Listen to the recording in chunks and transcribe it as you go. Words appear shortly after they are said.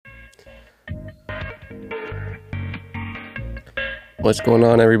What's going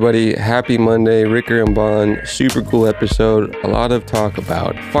on, everybody? Happy Monday. Ricker and Bond, super cool episode. A lot of talk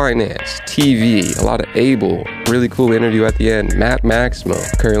about finance, TV, a lot of Able, really cool interview at the end. Matt Maximo,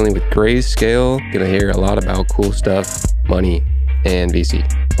 currently with Grayscale. Gonna hear a lot about cool stuff, money, and VC.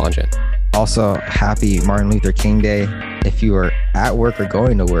 Bonjen. Also, happy Martin Luther King Day. If you are at work or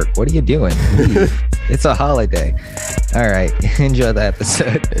going to work, what are you doing? It's a holiday. All right, enjoy the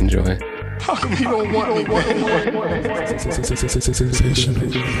episode. Enjoy. How come you don't want me, man? You know that new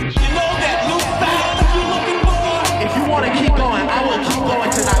style that you're looking for? If you want to keep going, I will keep going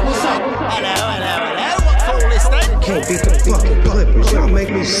tonight. What's up? Hello. What's all this thing? Can't beat the fucking Clippers. Y'all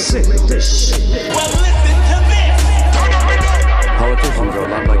make me sick with this shit. Well, listen to this. Politicians are a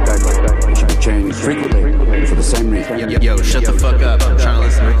lot like that. They should be changed frequently for the same reason. Yo, shut the fuck up. I'm trying to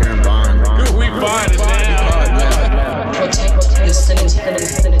listen to Ricker and Bond. We find it now. Protect the city.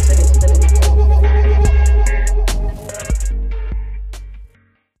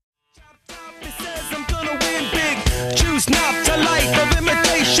 I'm gonna win big. Choose not a life of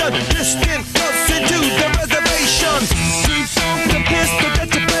imitation. Distant closer to the reservation. Keep on the pistol that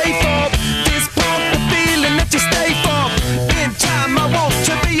you pay for. This pump the feeling that you stay for. In time, I want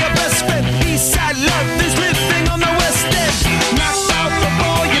to be your best friend. Eastside love is living on the west end. Knocked out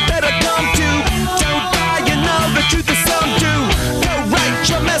before you better come to. Don't die, you know the truth is some do. Go write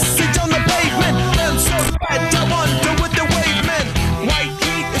your message on the pavement. Burn so bad, I wonder what the wave meant. White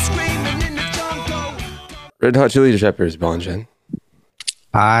heat is screaming in the jungle. Red Hot Chili Peppers, Bonjen.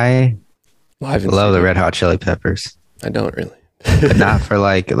 I Live in love the studio. Red Hot Chili Peppers, I don't really. but not for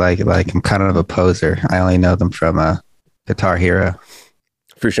like I'm kind of a poser. I only know them from Guitar Hero,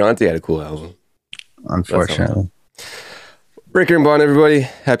 Frusciante had a cool album. unfortunately. Ricker and Bond, everybody.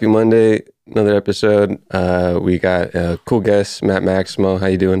 Happy Monday. Another episode. We got a cool guest, Matt Maximo. How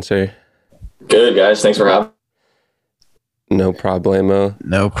you doing, sir? Good, guys. Thanks for having No problemo.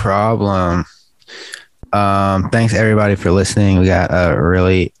 No problem. Thanks everybody for listening. We got a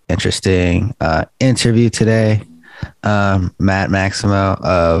really interesting interview today. Matt Maximo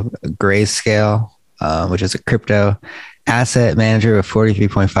of Grayscale, which is a crypto asset manager with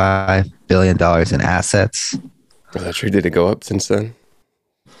 $43.5 billion in assets. Oh, that's true. Did it go up since then?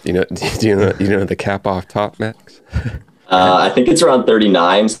 Do you know the cap off top, Max? I think it's around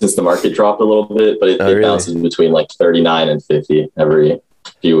 39 since the market dropped a little bit, but it really? bounces between like 39 and 50 every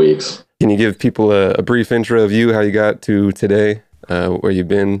few weeks. Can you give people a brief intro of you, how you got to today, where you've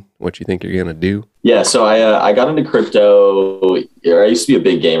been, what you think you're going to do? Yeah, so I got into crypto. I used to be a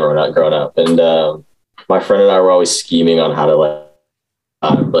big gamer when I was growing up, and my friend and I were always scheming on how to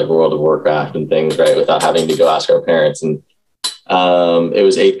like World of Warcraft and things, right, without having to go ask our parents. And it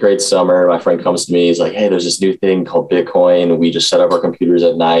was 8th grade summer. My friend comes to me. He's like, hey, there's this new thing called Bitcoin. We just set up our computers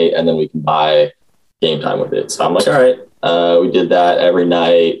at night and then we can buy game time with it. So I'm like, all right. We did that every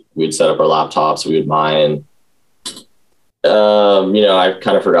night. We'd set up our laptops. We would mine. I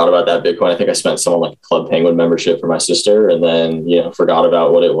kind of forgot about that Bitcoin. I think I spent something like a Club Penguin membership for my sister and then, forgot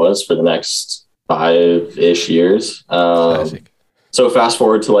about what it was for the next 5-ish years. Classic. So fast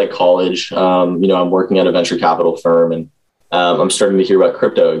forward to like college, I'm working at a venture capital firm and I'm starting to hear about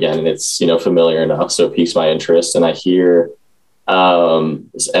crypto again, and it's, familiar enough. So it piques my interest. And I hear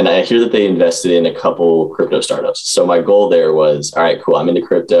that they invested in a couple crypto startups. So my goal there was, all right, cool. I'm into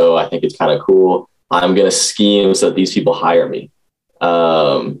crypto. I think it's kind of cool. I'm going to scheme so that these people hire me.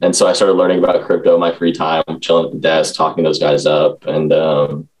 And so I started learning about crypto in my free time, chilling at the desk, talking those guys up. And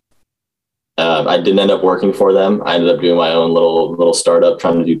I didn't end up working for them. I ended up doing my own little startup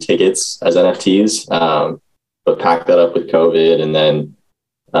trying to do tickets as NFTs. But packed that up with COVID and then,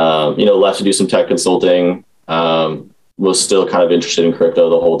 left to do some tech consulting, was still kind of interested in crypto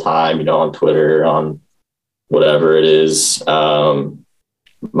the whole time, on Twitter, on whatever it is.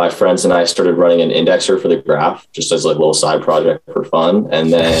 My friends and I started running an indexer for the Graph just as like a little side project for fun.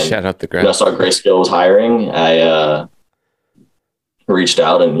 And then Shout out the Graph. I saw Grayscale was hiring. I reached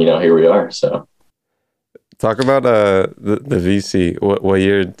out and, here we are. So Talk about the VC. What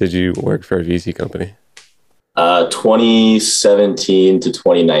year did you work for a VC company? 2017 to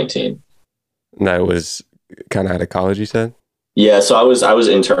 2019. And that was kind of out of college, you said? Yeah, so I was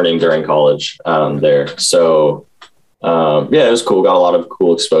interning during college there. So it was cool. Got a lot of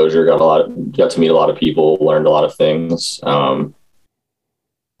cool exposure. Got to meet a lot of people. Learned a lot of things. But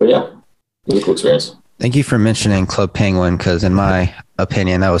yeah, it was a cool experience. Thank you for mentioning Club Penguin, because in my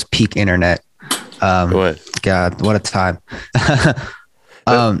opinion, that was peak internet. What? God, what a time.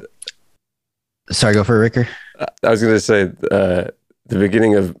 Sorry, go for it, Ricker. I was going to say the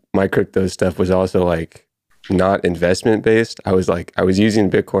beginning of my crypto stuff was also like not investment based. I was using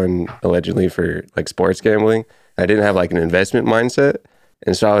Bitcoin allegedly for like sports gambling. I didn't have like an investment mindset.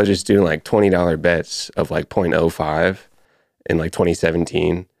 And so I was just doing like $20 bets of like 0.05 in like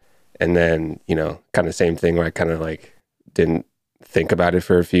 2017. And then, you know, kind of same thing where I kind of like didn't think about it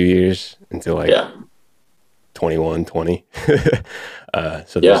for a few years until like 21, 20.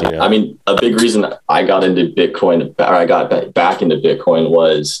 So yeah, you know. I mean, a big reason I got into Bitcoin, or I got back into Bitcoin,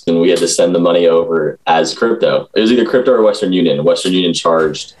 was when we had to send the money over as crypto. It was either crypto or Western Union. Western Union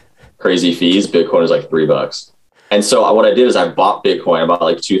charged crazy fees. Bitcoin was like $3. And so what I did is I bought Bitcoin about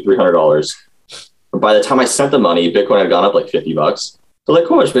like $200-300. By the time I sent the money, Bitcoin had gone up like $50. So like,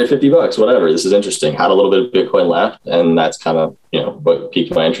 cool, I just paid $50, whatever. This is interesting. Had a little bit of Bitcoin left, and that's kind of, you know, what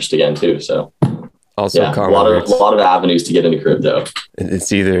piqued my interest again too. So also, yeah, a lot of avenues to get into crypto.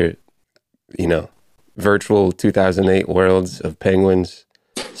 It's either, you know, virtual 2008 worlds of penguins,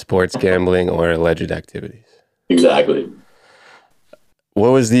 sports gambling, or alleged activities. Exactly.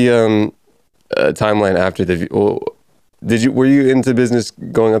 What was the timeline after the? Were you into business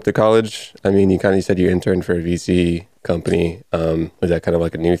going up to college? I mean, you kind of said you interned for a VC company. Was that kind of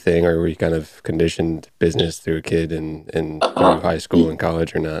like a new thing, or were you kind of conditioned business through a kid in through high school and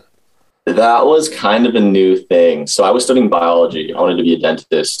college, or not? That was kind of a new thing. So I was studying biology. I wanted to be a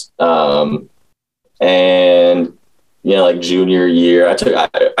dentist. And, you know, like junior year, I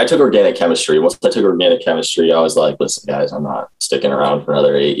took organic chemistry. Once I took organic chemistry, I was like, listen, guys, I'm not sticking around for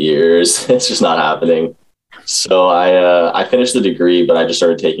another 8 years. It's just not happening. So I finished the degree, but I just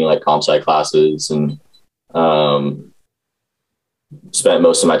started taking like comp sci classes and spent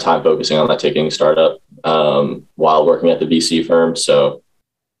most of my time focusing on that ticketing startup while working at the VC firm. So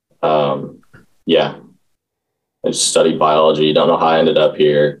yeah, I just studied biology. Don't know how I ended up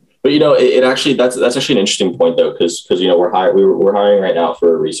here, but you know, it actually, that's actually an interesting point though. Cause you know, we're hiring right now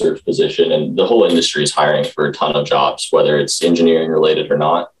for a research position, and the whole industry is hiring for a ton of jobs, whether it's engineering related or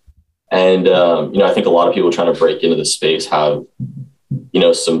not. And, you know, I think a lot of people trying to break into the space have, you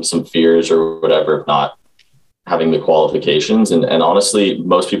know, some fears or whatever of not having the qualifications. And honestly,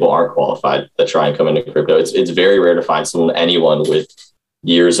 most people aren't qualified that try and come into crypto. It's very rare to find anyone with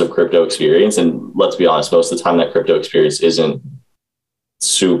years of crypto experience. And let's be honest, most of the time that crypto experience isn't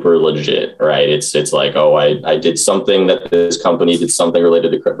super legit, right? It's like, oh, I did something that this company did something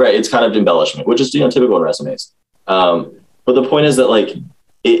related to crypto, right? It's kind of embellishment, which is, you know, typical in resumes. But the point is that like,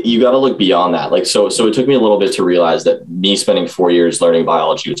 you got to look beyond that. Like, so it took me a little bit to realize that me spending 4 years learning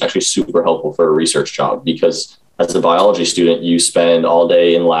biology was actually super helpful for a research job, because as a biology student, you spend all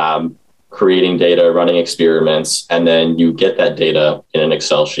day in lab creating data, running experiments, and then you get that data in an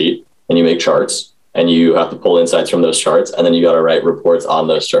Excel sheet and you make charts, and you have to pull insights from those charts. And then you got to write reports on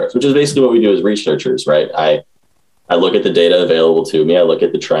those charts, which is basically what we do as researchers, right? I look at the data available to me. I look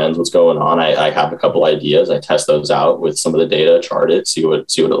at the trends, what's going on. I have a couple ideas. I test those out with some of the data, chart it, see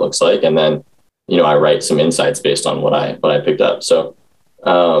what it looks like. And then, you know, I write some insights based on what I picked up. So,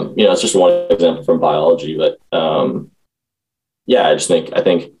 you know, it's just one example from biology, but yeah, I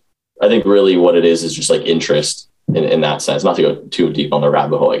think really what it is just like interest in that sense, not to go too deep on the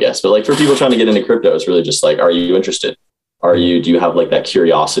rabbit hole, I guess, but like for people trying to get into crypto, it's really just like, are you interested? Do you have like that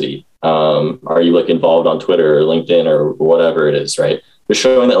curiosity? Are you like involved on Twitter or LinkedIn or whatever it is, right? But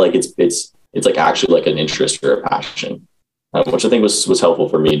showing that like it's like actually like an interest or a passion, which I think was helpful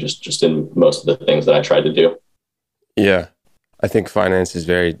for me just in most of the things that I tried to do. Yeah, I think finance is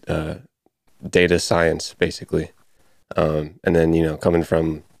very data science basically, and then, you know, coming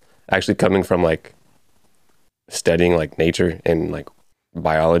from like studying like nature and like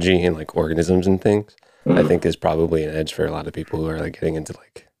biology and like organisms and things, I think is probably an edge for a lot of people who are like getting into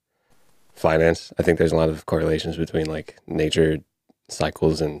like finance. I think there's a lot of correlations between like nature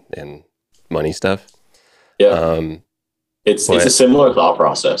cycles and money stuff. Yeah. It's a similar thought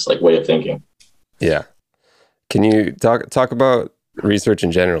process, like way of thinking. Yeah. Can you talk about research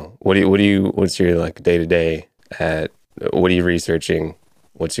in general? What's your like day to day at, what are you researching?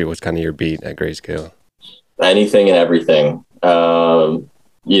 What's kind of your beat at Grayscale? Anything and everything.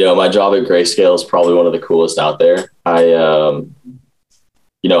 You know, my job at Grayscale is probably one of the coolest out there.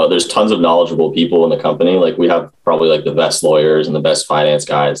 You know, there's tons of knowledgeable people in the company. Like we have probably like the best lawyers and the best finance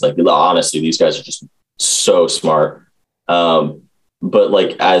guys. Like honestly, these guys are just so smart. But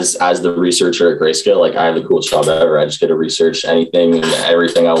like as the researcher at Grayscale, like I have the coolest job ever. I just get to research anything and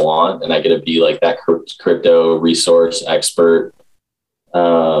everything I want, and I get to be like that crypto resource expert.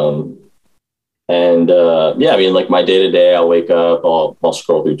 Yeah, I mean, like my day to day, I'll wake up, I'll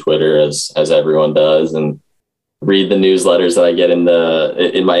scroll through Twitter as everyone does, and read the newsletters that I get in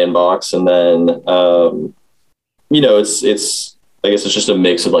my inbox, and then you know, it's I guess it's just a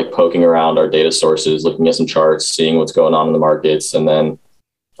mix of like poking around our data sources, looking at some charts, seeing what's going on in the markets, and then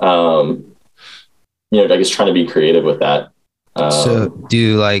I guess trying to be creative with that. So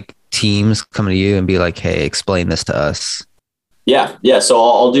do like teams come to you and be like, hey, explain this to us? Yeah. So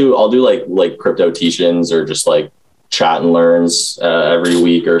I'll do like crypto teach-ins or just like chat and learns every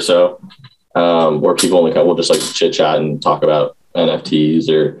week or so, where people only will just like chit chat and talk about NFTs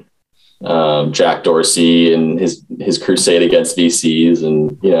or Jack Dorsey and his crusade against VCs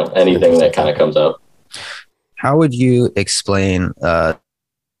and anything that kind of comes up. How would you explain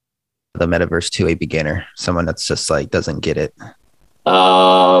the metaverse to a beginner, someone that's just like doesn't get it?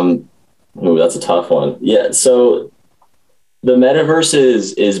 That's a tough one. Yeah. So the metaverse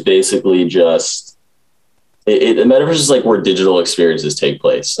is basically just the metaverse is like where digital experiences take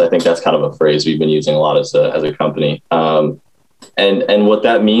place. I think that's kind of a phrase we've been using a lot as a company. And what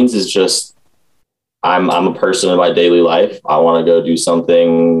that means is just I'm a person in my daily life. I want to go do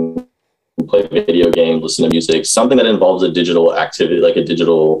something, play video games, listen to music, something that involves a digital activity, like a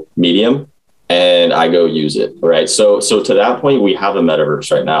digital medium, and I go use it. Right. So to that point, we have a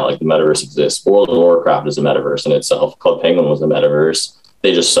metaverse right now. Like the metaverse exists. World of Warcraft is a metaverse in itself. Club Penguin was a metaverse.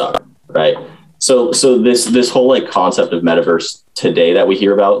 They just suck. Right. So this whole like concept of metaverse today that we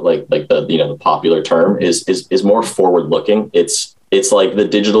hear about, like the popular term is more forward looking. It's like the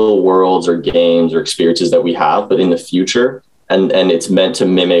digital worlds or games or experiences that we have, but in the future, and it's meant to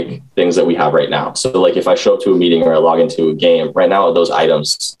mimic things that we have right now. So like if I show up to a meeting or I log into a game right now, those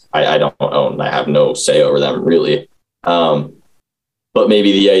items I don't own. I have no say over them really. But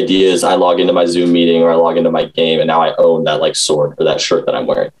maybe the idea is I log into my Zoom meeting or I log into my game and now I own that like sword or that shirt that I'm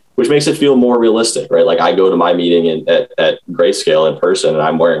wearing, which makes it feel more realistic, right? Like I go to my meeting at Grayscale in person and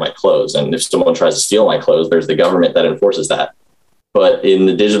I'm wearing my clothes. And if someone tries to steal my clothes, there's the government that enforces that. But in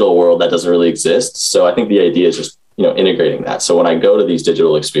the digital world, that doesn't really exist. So I think the idea is just, integrating that. So when I go to these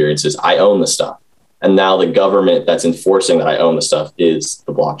digital experiences, I own the stuff. And now the government that's enforcing that I own the stuff is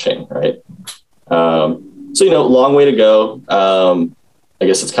the blockchain, right? So, long way to go. I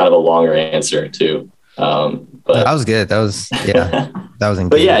guess it's kind of a longer answer too. But that was good. That was engaging.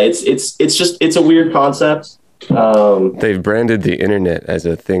 But yeah, it's a weird concept. They've branded the internet as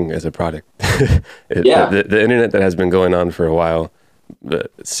a thing, as a product. The internet that has been going on for a while, the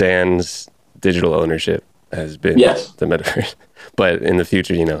sans digital ownership has been the metaverse. But in the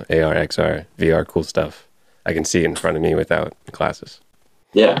future, AR, XR, VR, cool stuff. I can see it in front of me without glasses.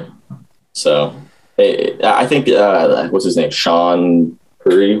 Yeah. So I think, what's his name? Sean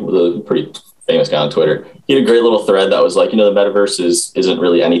Curry was a pretty famous guy on Twitter. He had a great little thread that was like, the metaverse isn't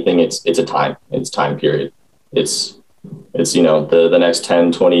really anything. It's a time. It's time period. It's the next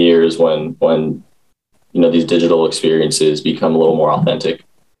 10, 20 years when these digital experiences become a little more authentic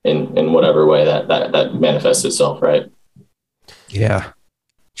in whatever way that manifests itself, right? Yeah,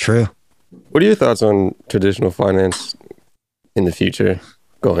 true. What are your thoughts on traditional finance in the future,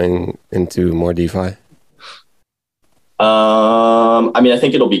 going into more DeFi? I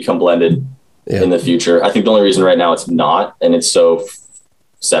think it'll become blended in the future. I think the only reason right now it's not, and it's so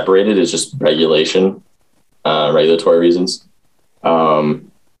separated, is just regulation, regulatory reasons.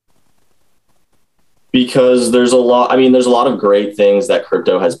 Because there's a lot of great things that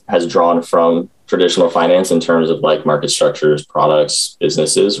crypto has drawn from traditional finance in terms of like market structures, products,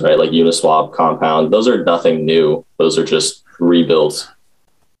 businesses, right? Like Uniswap, Compound, those are nothing new. Those are just rebuilt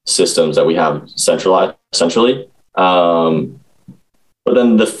systems that we have centrally. But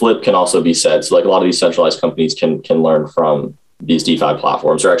then the flip can also be said. So like a lot of these centralized companies can learn from these DeFi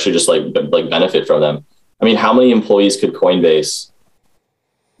platforms, or actually just like benefit from them. I mean, how many employees could Coinbase,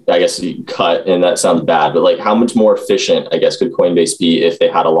 I guess, you cut, and that sounds bad, but like how much more efficient, I guess, could Coinbase be if they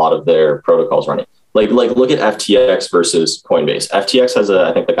had a lot of their protocols running? Like look at FTX versus Coinbase. FTX has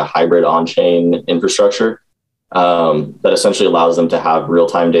I think a hybrid on-chain infrastructure that essentially allows them to have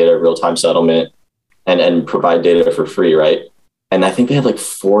real-time data, real-time settlement, and provide data for free, right? And I think they have like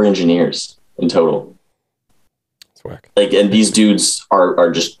 4 engineers in total. Like, and these dudes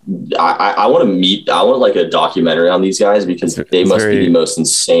are just, I want like a documentary on these guys, because they must be the most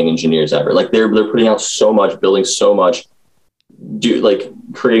insane engineers ever. Like they're putting out so much, building so much,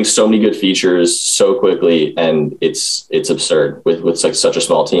 creating so many good features so quickly. And it's absurd with like such a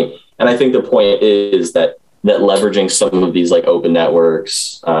small team. And I think the point is that leveraging some of these like open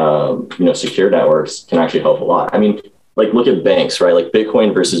networks, secure networks can actually help a lot. I mean, like look at banks, right? Like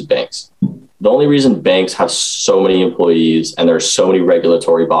Bitcoin versus banks. The only reason banks have so many employees and there's so many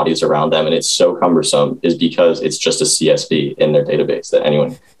regulatory bodies around them and it's so cumbersome is because it's just a CSV in their database that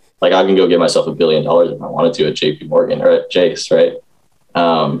anyone, like I can go get myself $1 billion if I wanted to at JP Morgan or at Chase, right?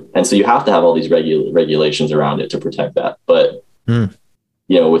 And so you have to have all these regulations around it to protect that. But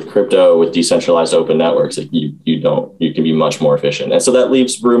with crypto, with decentralized open networks, like you can be much more efficient. And so that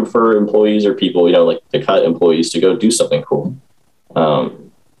leaves room for employees or people, like to cut employees to go do something cool.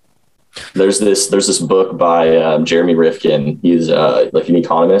 There's this book by Jeremy Rifkin. He's like an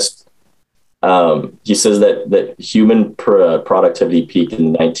economist. He says that human productivity peaked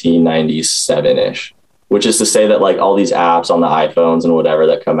in 1997-ish, which is to say that like all these apps on the iPhones and whatever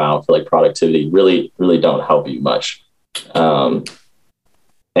that come out for like productivity really, really don't help you much.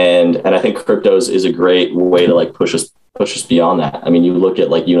 And I think cryptos is a great way to like push us beyond that. I mean, you look at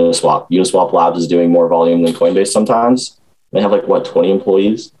like Uniswap. Uniswap Labs is doing more volume than Coinbase sometimes. They have like 20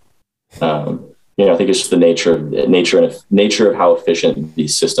 employees. I think it's just the nature of how efficient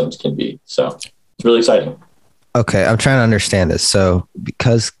these systems can be. So it's really exciting. Okay, I'm trying to understand this. So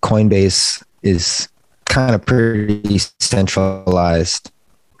because Coinbase is kind of pretty centralized,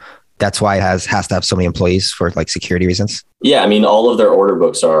 that's why it has to have so many employees for like security reasons. Yeah, I mean, all of their order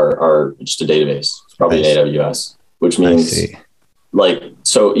books are just a database. It's probably an AWS, which means like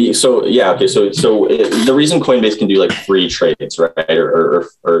so yeah. Okay, so the reason Coinbase can do like free trades, right, or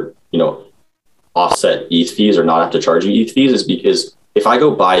offset ETH fees or not have to charge you ETH fees is because if I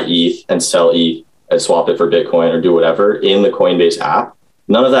go buy ETH and sell ETH and swap it for Bitcoin or do whatever in the Coinbase app,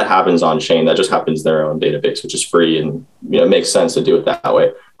 none of that happens on chain. That just happens in their own database, which is free, and it makes sense to do it that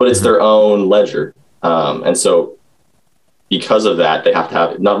way. But it's their own ledger, and so because of that, they have to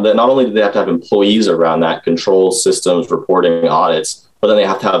have not only do they have to have employees around that, control systems, reporting, audits, but then they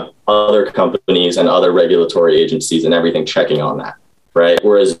have to have other companies and other regulatory agencies and everything checking on that, right?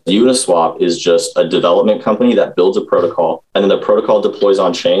 Whereas Uniswap is just a development company that builds a protocol, and then the protocol deploys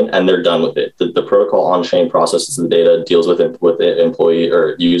on chain, and they're done with it. The protocol on chain processes the data, deals with the employee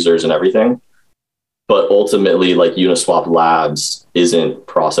or users and everything. But ultimately, like Uniswap Labs isn't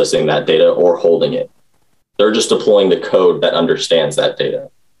processing that data or holding it. They're just deploying the code that understands that data.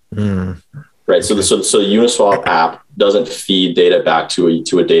 Right. So the Uniswap app doesn't feed data back to a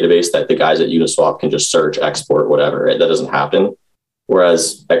database that the guys at Uniswap can just search, export, whatever. Right? That doesn't happen.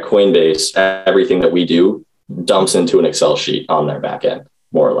 Whereas at Coinbase, everything that we do dumps into an Excel sheet on their back end,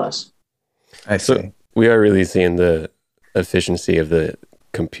 more or less. I see. So we are really seeing the efficiency of the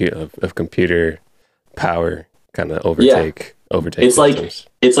computer power kind of overtake it's systems.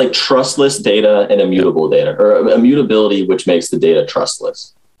 It's like trustless data and immutable data, or immutability, which makes the data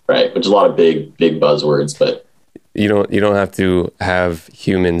trustless, right? Which is a lot of big buzzwords, but you don't have to have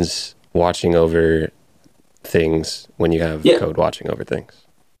humans watching over things when you have code watching over things.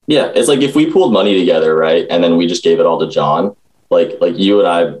 Yeah, it's like if we pooled money together, right, and then we just gave it all to John, like you and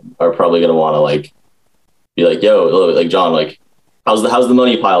I are probably gonna want to like be like, yo, like John, like how's the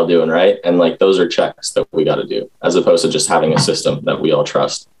money pile doing, right? And like those are checks that we got to do, as opposed to just having a system that we all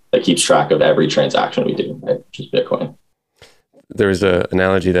trust that keeps track of every transaction we do, right? Which is Bitcoin. There was an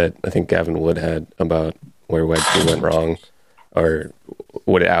analogy that I think Gavin Wood had about where Web2 went wrong, or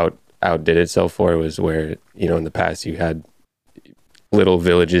what it outdid itself for, was where, in the past you had little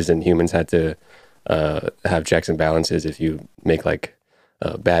villages and humans had to have checks and balances. If you make like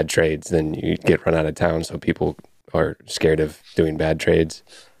bad trades, then you get run out of town. So people are scared of doing bad trades.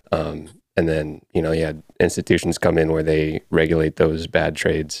 And then, you had institutions come in where they regulate those bad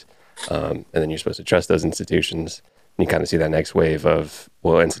trades. And then you're supposed to trust those institutions. And you kind of see that next wave of,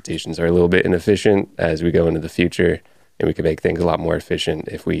 well, institutions are a little bit inefficient as we go into the future, and we can make things a lot more efficient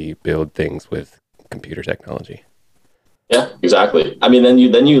if we build things with computer technology. Yeah, exactly. I mean, then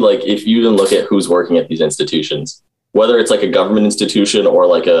you like, if you then look at who's working at these institutions, whether it's like a government institution or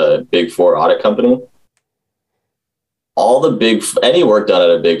like a Big Four audit company, any work done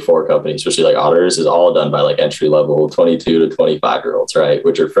at a Big Four company, especially like auditors, is all done by like entry level 22 to 25-year-olds, right?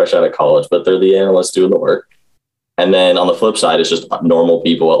 Which are fresh out of college, but they're the analysts doing the work. And then on the flip side, it's just normal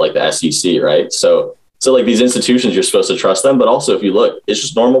people at like the SEC, right? So like these institutions, you're supposed to trust them, but also if you look, it's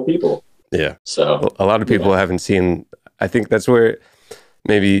just normal people. Yeah. So a lot of people haven't seen, I think that's where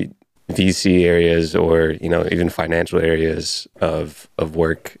maybe VC areas or, even financial areas of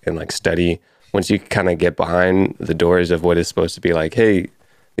work and like study, once you kind of get behind the doors of what is supposed to be like, hey,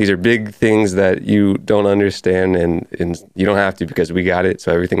 these are big things that you don't understand and you don't have to, because we got it.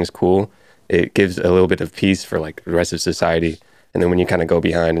 So everything is cool. It gives a little bit of peace for like the rest of society. And then when you kind of go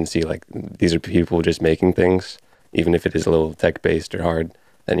behind and see like these are people just making things, even if it is a little tech based or hard,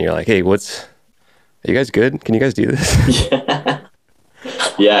 then you're like, hey, are you guys good? Can you guys do this?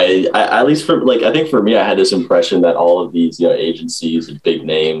 Yeah. At least for like, I think for me, I had this impression that all of these, agencies, big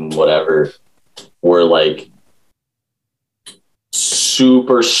name, whatever, were like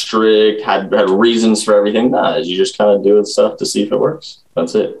super strict, had reasons for everything. Nah, you just kind of doing stuff to see if it works.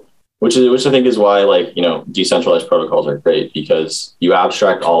 That's it. which I think is why, like, you know, decentralized protocols are great, because you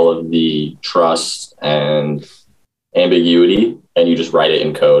abstract all of the trust and ambiguity and you just write it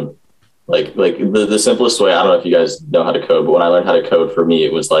in code. Like the simplest way, I don't know if you guys know how to code, but when I learned how to code, for me,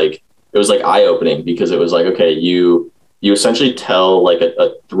 it was like eye-opening, because it was like, okay, you essentially tell like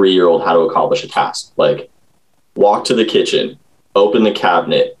a 3-year-old how to accomplish a task. Like, walk to the kitchen, open the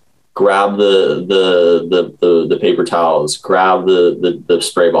cabinet, grab the paper towels, grab the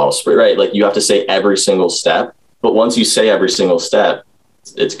spray bottle, spray, right? Like, you have to say every single step, but once you say every single step,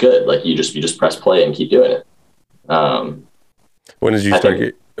 it's good. Like, you just press play and keep doing it. When did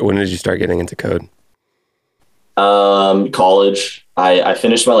you start getting into code? College. I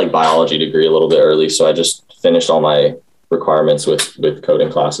finished my like biology degree a little bit early, so I just finished all my requirements with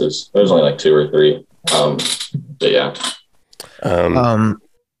coding classes. There was only like 2 or 3. But yeah.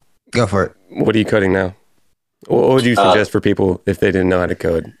 Go for it. What are you coding now? What would you suggest for people if they didn't know how to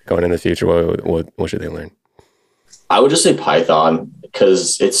code going in the future? What should they learn? I would just say Python,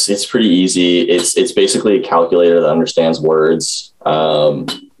 because it's pretty easy. It's basically a calculator that understands words, and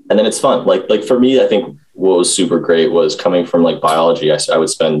then it's fun. Like for me, I think what was super great was coming from like biology. I would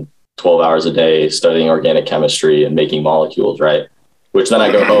spend 12 hours a day studying organic chemistry and making molecules, right? Which then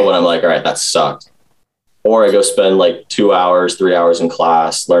I go home and I'm like, all right, that sucked. Or I go spend like 2 hours, 3 hours in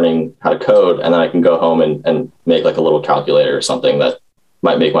class learning how to code, and then I can go home and make like a little calculator or something that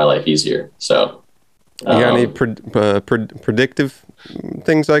might make my life easier. So, you got any predictive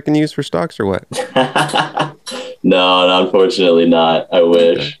things I can use for stocks or what? No, unfortunately not. I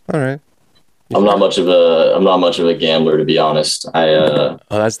wish. Okay. All right. I'm not much of a gambler, to be honest.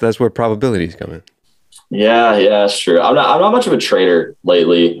 That's where probabilities come in. Yeah, it's true. I'm not much of a trader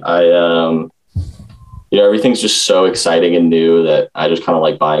lately. Everything's just so exciting and new that I just kind of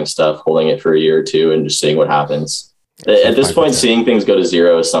like buying stuff, holding it for a year or two, and just seeing what happens. At this point, seeing things go to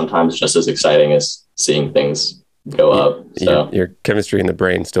zero is sometimes just as exciting as seeing things go up. So your chemistry in the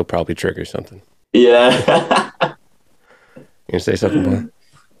brain still probably triggers something. Yeah. You gonna say something, Blaine?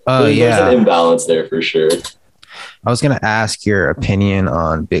 There's an imbalance there for sure. I was going to ask your opinion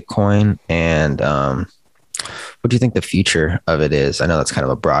on Bitcoin and what do you think the future of it is? I know that's kind of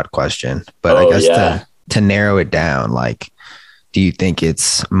a broad question, but I guess to narrow it down, like, do you think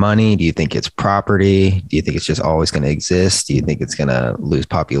it's money? Do you think it's property? Do you think it's just always going to exist? Do you think it's going to lose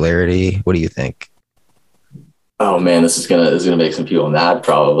popularity? What do you think? Oh man, this is gonna make some people mad.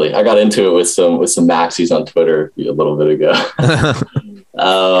 Probably. I got into it with some maxis on Twitter a little bit ago.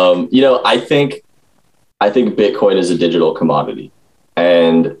 I think Bitcoin is a digital commodity,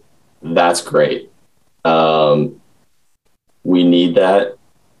 and that's great. We need that.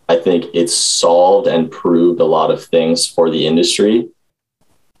 I think it's solved and proved a lot of things for the industry.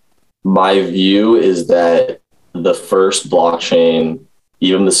 My view is that the first blockchain,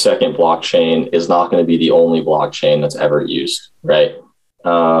 even the second blockchain, is not going to be the only blockchain that's ever used, right?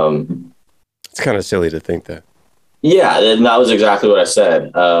 It's kind of silly to think that. Yeah, and that was exactly what I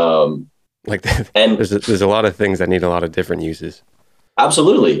said. And there's a lot of things that need a lot of different uses.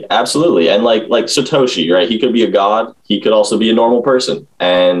 Absolutely. And like Satoshi, right? He could be a god. He could also be a normal person.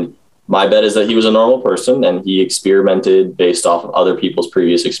 And my bet is that he was a normal person and he experimented based off of other people's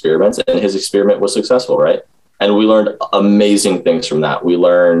previous experiments, and his experiment was successful, right? And we learned amazing things from that. We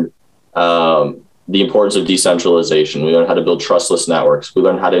learned the importance of decentralization. We learned how to build trustless networks. We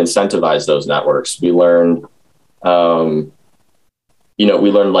learned how to incentivize those networks. We learned,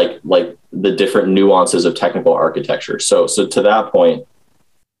 like the different nuances of technical architecture. So to that point,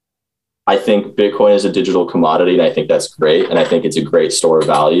 I think Bitcoin is a digital commodity, and I think that's great. And I think it's a great store of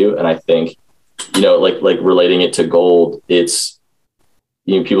value. And I think, like relating it to gold, it's,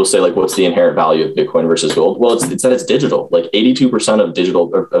 people say like, what's the inherent value of Bitcoin versus gold? Well, it's that it's digital. Like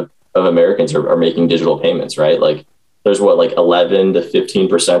 82% of Americans are making digital payments, right? Like there's 11 to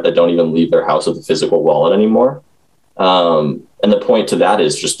 15% that don't even leave their house with a physical wallet anymore. And the point to that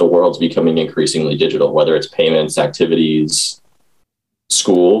is just the world's becoming increasingly digital, whether it's payments, activities,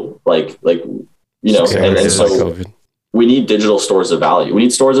 school, and so we need digital stores of value. We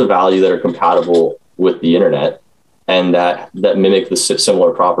need stores of value that are compatible with the internet and that mimic the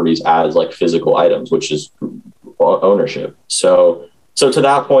similar properties as like physical items, which is ownership. So to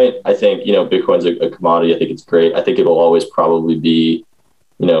that point, I think, Bitcoin's a commodity. I think it's great. I think it will always probably be,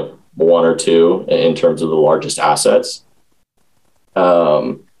 one or two in terms of the largest assets.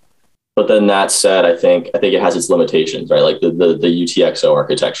 But then that said, I think it has its limitations, right? Like the UTXO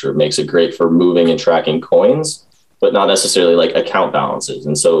architecture makes it great for moving and tracking coins, but not necessarily like account balances.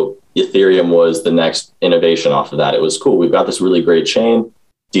 And so Ethereum was the next innovation off of that. It was cool. We've got this really great chain,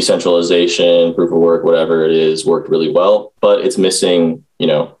 decentralization, proof of work, whatever it is, worked really well, but it's missing,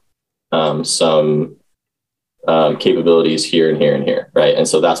 some capabilities here and here and here, right? And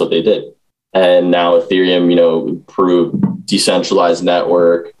so that's what they did. And now Ethereum, proved decentralized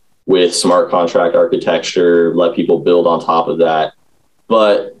network with smart contract architecture, let people build on top of that.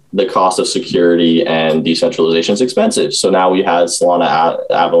 But the cost of security and decentralization is expensive. So now we had Solana,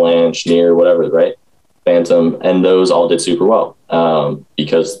 Avalanche, Near, whatever, right? Phantom, and those all did super well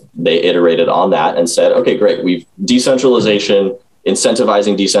because they iterated on that and said, okay, great. We've decentralization,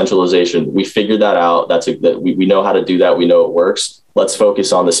 incentivizing decentralization. We figured that out. We know how to do that. We know it works. Let's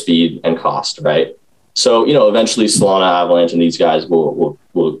focus on the speed and cost, right? So, eventually Solana, Avalanche, and these guys will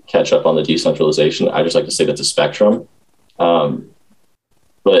catch up on the decentralization. I just like to say that's a spectrum.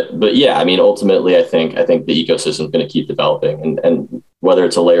 But yeah, ultimately, I think the ecosystem is going to keep developing, and whether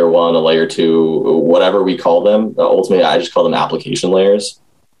it's a layer 1, a layer 2, whatever we call them, ultimately, I just call them application layers.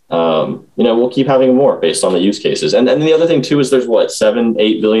 We'll keep having more based on the use cases. And the other thing too is there's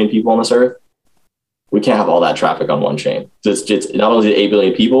 7-8 billion people on this earth. We can't have all that traffic on one chain. It's not only 8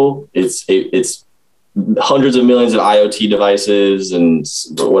 billion people, it's hundreds of millions of IoT devices and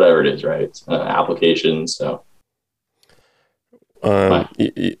whatever it is, right? Applications. So.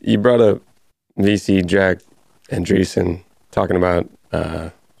 You brought up VC Jack Andreessen talking about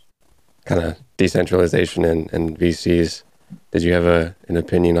kind of decentralization and VCs. Did you have an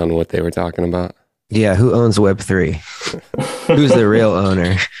opinion on what they were talking about? Yeah, who owns Web3? Who's the real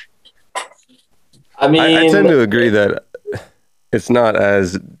owner? I tend to agree that it's not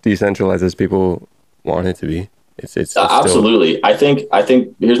as decentralized as people want it to be. It's absolutely. Still... I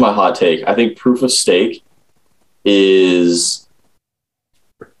think here's my hot take. I think proof of stake is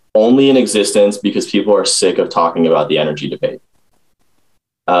only in existence because people are sick of talking about the energy debate.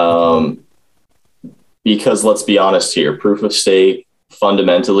 Because let's be honest here, proof of stake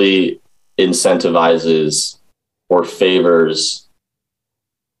fundamentally incentivizes or favors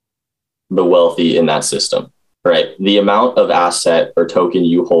the wealthy in that system, right? The amount of asset or token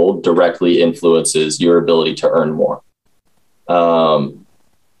you hold directly influences your ability to earn more. And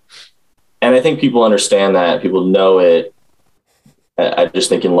I think people understand that, people know it. I just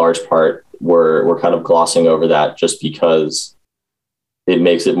think in large part, we're kind of glossing over that just because it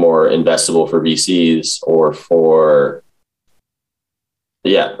makes it more investable for VCs or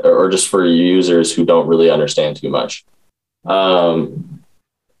or just for users who don't really understand too much. So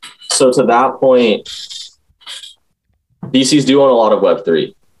to that point, VCs do own a lot of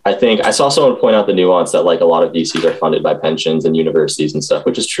Web3. I think I saw someone point out the nuance that a lot of VCs are funded by pensions and universities and stuff,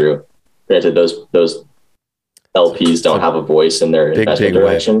 which is true. Granted, those LPs don't have a voice in their investment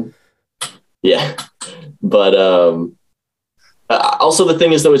direction. Yeah. But also the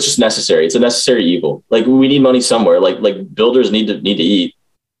thing is, though, it's just necessary. It's a necessary evil. We need money somewhere. Like builders need to eat,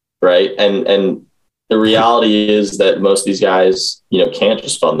 right? And the reality is that most of these guys, can't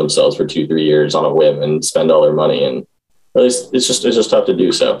just fund themselves for 2-3 years on a whim and spend all their money. And at least it's just tough to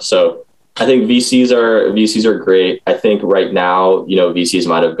do so. So I think VCs are great. I think right now, VCs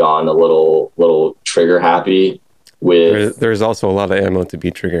might have gone a little trigger happy with. There's also a lot of ammo to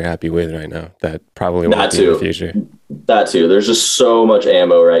be trigger happy with right now. That probably won't be in the future. That too. There's just so much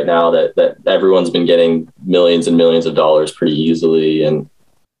ammo right now that everyone's been getting millions and millions of dollars pretty easily. And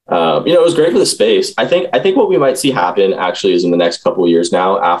it was great for the space. I think what we might see happen actually is in the next couple of years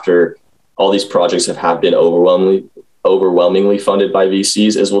now, after all these projects have been overwhelmingly funded by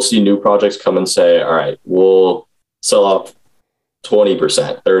VCs, is we'll see new projects come and say, all right, we'll sell off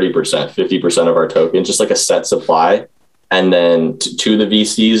 20%, 30%, 50% of our tokens, just like a set supply. And then to the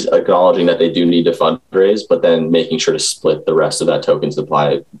VCs, acknowledging that they do need to fundraise, but then making sure to split the rest of that token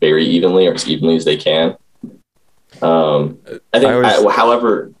supply very evenly or as evenly as they can. However,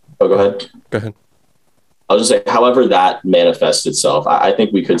 go ahead. Go ahead. I'll just say, however that manifests itself, I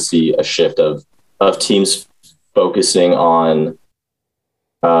think we could see a shift of teams focusing on,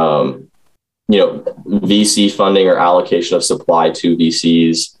 VC funding or allocation of supply to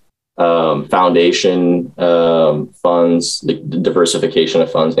VCs, foundation funds, the diversification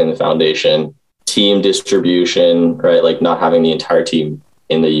of funds in the foundation, team distribution, right? Like not having the entire team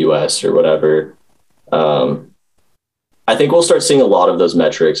in the US or whatever. I think we'll start seeing a lot of those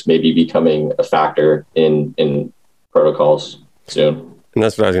metrics maybe becoming a factor in protocols soon. And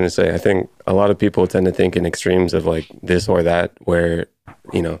that's what I was going to say. I think a lot of people tend to think in extremes of like this or that, where,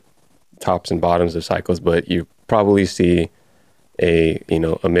 tops and bottoms of cycles, but you probably see a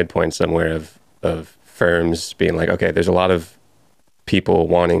midpoint somewhere of firms being like, okay, there's a lot of people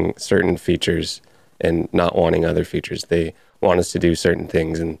wanting certain features and not wanting other features. They want us to do certain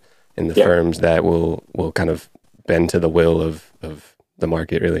things, and the firms that will kind of bend to the will of the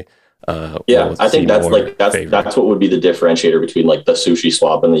market, really. Yeah, I think that's favorite. that's what would be the differentiator between like the Sushi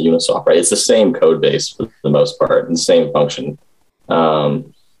Swap and the Uniswap, right? It's the same code base for the most part and the same function. But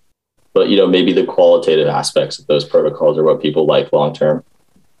maybe the qualitative aspects of those protocols are what people like long term.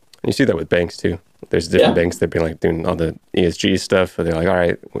 You see that with banks too. There's different banks that be like doing all the ESG stuff. They're like, all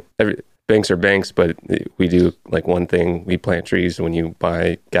right, banks are banks, but we do like one thing. We plant trees when you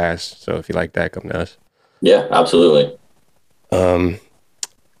buy gas. So if you like that, come to us. Yeah, absolutely. 2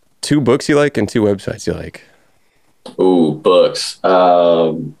 books you like and 2 websites you like. Ooh, books.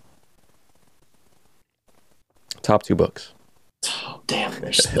 Top 2 books. Oh, damn,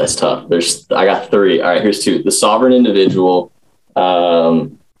 that's tough. I got 3. All right, here's 2. The Sovereign Individual.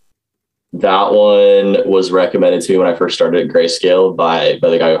 That one was recommended to me when I first started at Grayscale by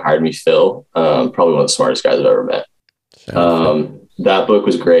the guy who hired me, Phil. Probably one of the smartest guys I've ever met. That book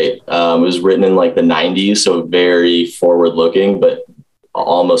was great. It was written in like the 90s, so very forward looking, but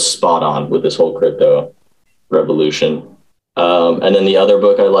almost spot on with this whole crypto revolution. And then the other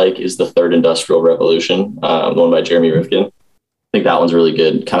book I like is The Third Industrial Revolution, the one by Jeremy Rifkin. I think that one's really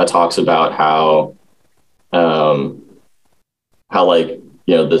good. Kind of talks about how like,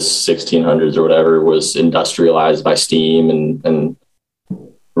 the 1600s or whatever was industrialized by steam and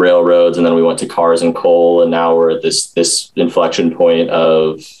railroads. And then we went to cars and coal. And now we're at this inflection point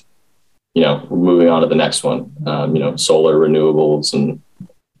of, moving on to the next one, solar, renewables, and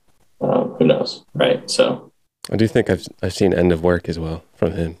who knows. Right. So I do think I've seen End of Work as well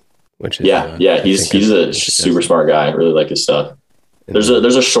from him, which is, he's a super smart guy. I really like his stuff. There's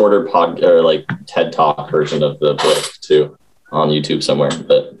a shorter pod or like TED Talk version of the book too on YouTube somewhere,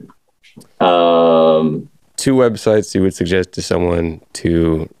 but 2 websites you would suggest to someone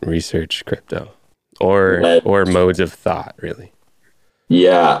to research crypto or modes of thought, really.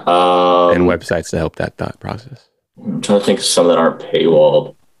 Yeah. And websites to help that thought process. I'm trying to think of some that aren't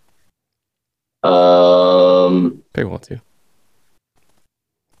paywalled. Paywall too.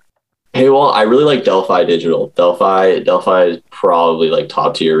 Paywall, I really like Delphi Digital. Delphi is probably like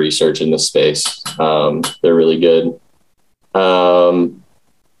top tier research in this space. They're really good.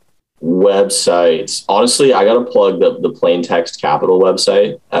 Websites. Honestly, I gotta plug the Plain Text Capital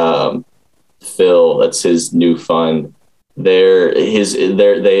website. Phil, that's his new fund. Their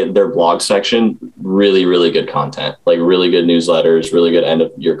blog section, really, really good content, like really good newsletters, really good end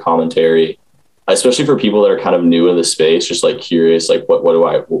of year commentary, especially for people that are kind of new in the space, just like curious, like what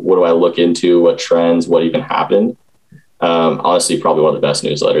do I look into, what trends, what even happened. Honestly, probably one of the best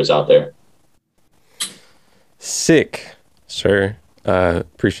newsletters out there. Sick, sir.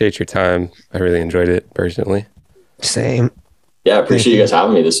 Appreciate your time. I really enjoyed it personally. Same. Yeah, I appreciate you guys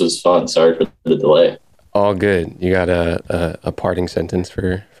having me. This was fun. Sorry for the delay. All good. You got a parting sentence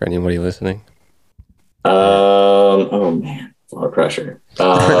for anybody listening? Oh man, a lot of pressure.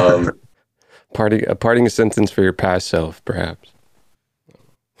 A parting sentence for your past self, perhaps.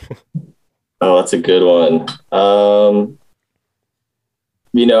 Oh, that's a good one. I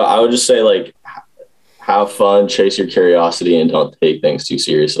would just say like, have fun, chase your curiosity, and don't take things too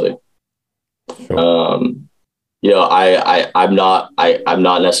seriously. Sure. I'm not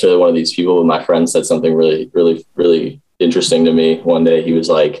necessarily one of these people, but my friend said something really, really, really interesting to me one day. He was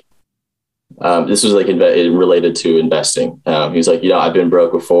like, this was like related to investing. He was like, I've been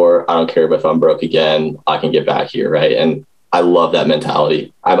broke before. I don't care if I'm broke again. I can get back here. Right. And I love that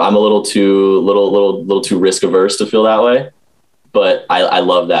mentality. I'm a little too risk averse to feel that way. But I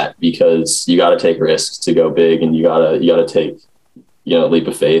love that because you got to take risks to go big, and you gotta take, a leap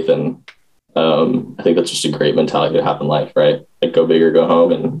of faith. And I think that's just a great mentality to have in life, right? Like go big or go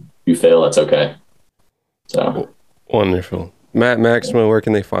home, and if you fail, that's okay. So wonderful. Matt Maximo, where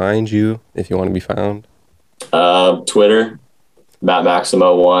can they find you if you want to be found? Twitter, Matt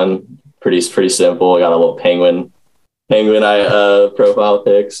Maximo 1. Pretty simple. I got a little penguin profile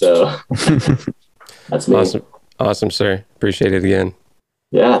pic, so that's me. Awesome, sir. Appreciate it again.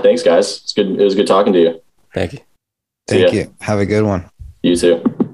 Yeah, thanks, guys. It was good talking to you. Thank you. Thank you. Have a good one. You too.